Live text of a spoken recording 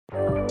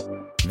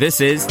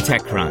This is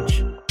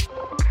TechCrunch.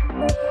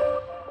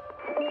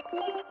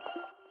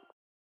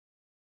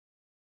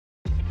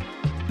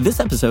 This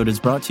episode is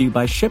brought to you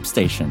by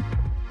ShipStation.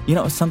 You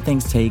know, some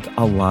things take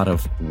a lot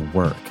of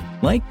work,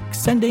 like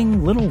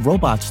sending little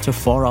robots to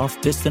far-off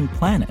distant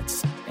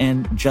planets.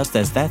 And just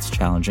as that's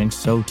challenging,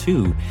 so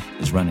too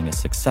is running a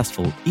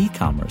successful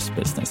e-commerce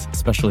business,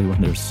 especially when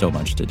there's so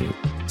much to do.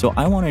 So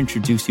I want to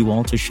introduce you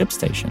all to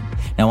ShipStation.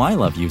 Now, I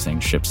love using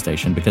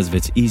ShipStation because of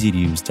its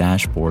easy-to-use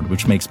dashboard,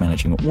 which makes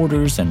managing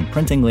orders and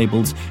printing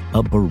labels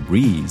a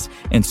breeze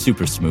and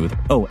super smooth.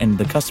 Oh, and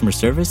the customer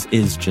service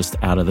is just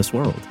out of this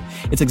world.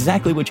 It's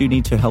exactly what you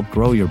need to help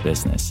grow your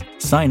business.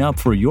 Sign up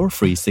for your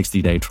free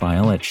 60-day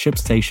trial at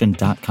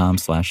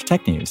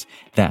shipstation.com/technews.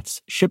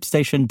 That's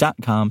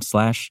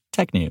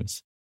shipstation.com/technews.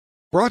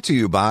 Brought to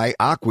you by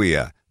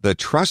Acquia, the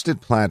trusted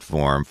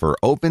platform for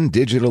open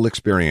digital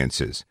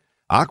experiences.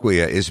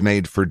 Acquia is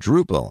made for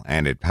Drupal,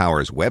 and it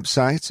powers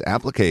websites,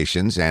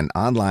 applications, and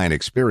online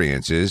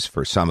experiences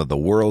for some of the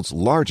world's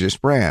largest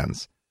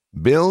brands.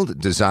 Build,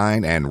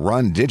 design, and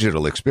run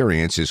digital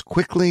experiences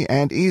quickly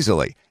and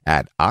easily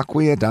at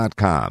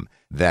Acquia.com.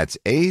 That's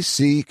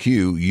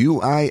ACQUIA.com.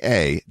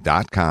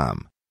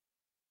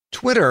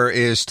 Twitter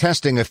is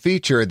testing a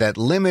feature that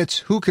limits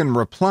who can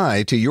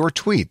reply to your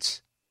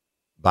tweets.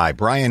 By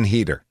Brian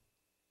Heater.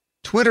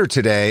 Twitter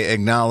today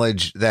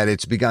acknowledged that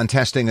it's begun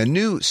testing a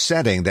new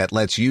setting that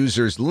lets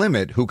users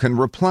limit who can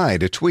reply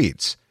to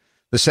tweets.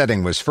 The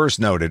setting was first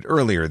noted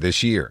earlier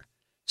this year.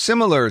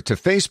 Similar to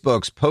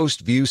Facebook's post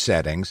view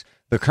settings,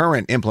 the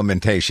current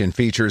implementation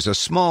features a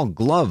small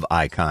glove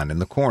icon in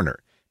the corner.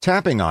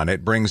 Tapping on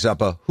it brings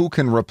up a Who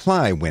Can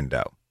Reply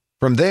window.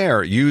 From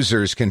there,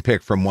 users can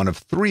pick from one of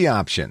three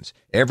options: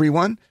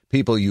 everyone,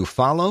 people you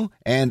follow,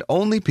 and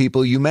only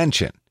people you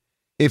mention.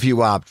 If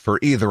you opt for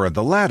either of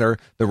the latter,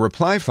 the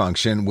reply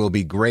function will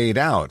be grayed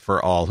out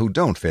for all who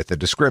don't fit the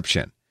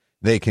description.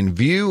 They can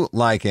view,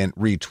 like, and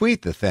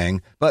retweet the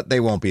thing, but they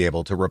won't be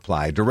able to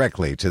reply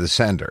directly to the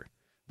sender.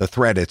 The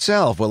thread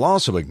itself will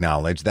also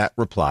acknowledge that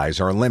replies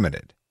are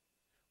limited.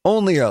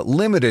 Only a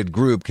limited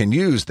group can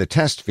use the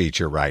test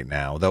feature right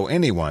now, though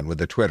anyone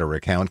with a Twitter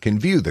account can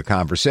view the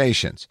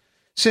conversations.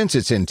 Since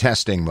it's in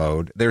testing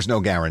mode, there's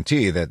no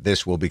guarantee that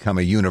this will become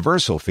a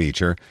universal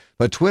feature,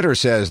 but Twitter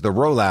says the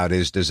rollout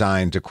is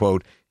designed to,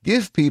 quote,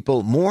 give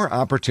people more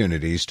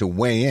opportunities to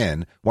weigh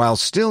in while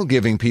still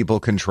giving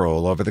people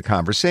control over the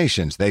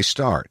conversations they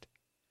start.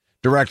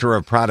 Director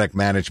of Product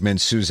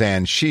Management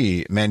Suzanne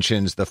Shi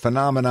mentions the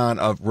phenomenon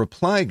of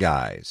reply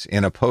guys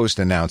in a post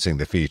announcing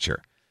the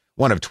feature.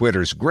 One of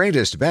Twitter's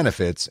greatest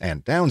benefits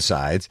and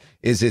downsides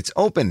is its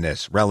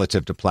openness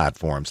relative to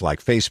platforms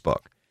like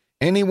Facebook.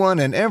 Anyone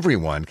and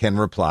everyone can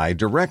reply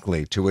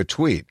directly to a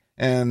tweet,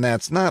 and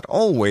that's not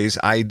always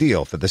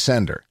ideal for the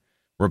sender.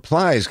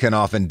 Replies can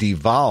often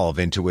devolve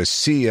into a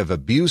sea of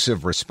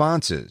abusive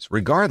responses,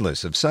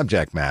 regardless of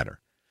subject matter.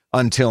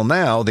 Until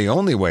now, the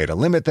only way to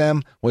limit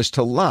them was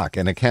to lock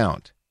an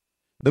account.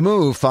 The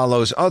move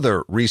follows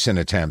other recent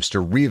attempts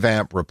to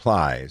revamp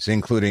replies,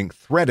 including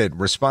threaded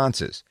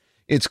responses.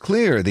 It's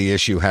clear the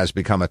issue has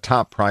become a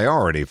top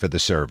priority for the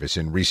service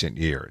in recent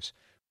years.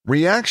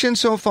 Reaction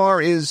so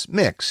far is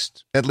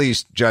mixed, at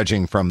least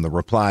judging from the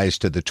replies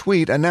to the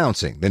tweet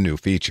announcing the new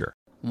feature.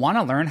 Want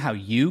to learn how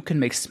you can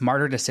make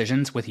smarter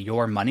decisions with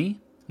your money?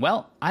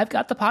 Well, I've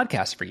got the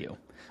podcast for you.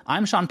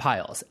 I'm Sean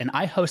Piles, and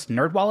I host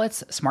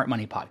NerdWallet's Smart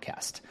Money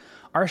Podcast.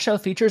 Our show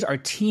features our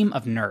team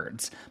of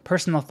nerds,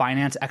 personal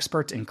finance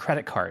experts in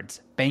credit cards,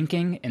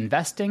 banking,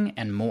 investing,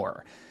 and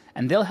more.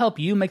 And they'll help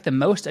you make the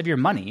most of your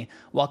money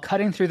while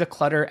cutting through the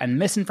clutter and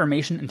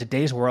misinformation in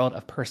today's world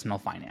of personal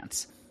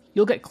finance.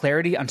 You'll get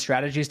clarity on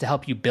strategies to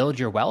help you build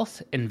your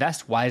wealth,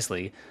 invest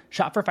wisely,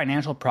 shop for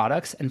financial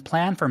products, and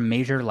plan for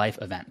major life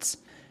events.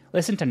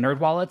 Listen to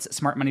NerdWallet's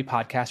Smart Money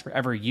Podcast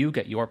wherever you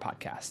get your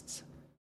podcasts.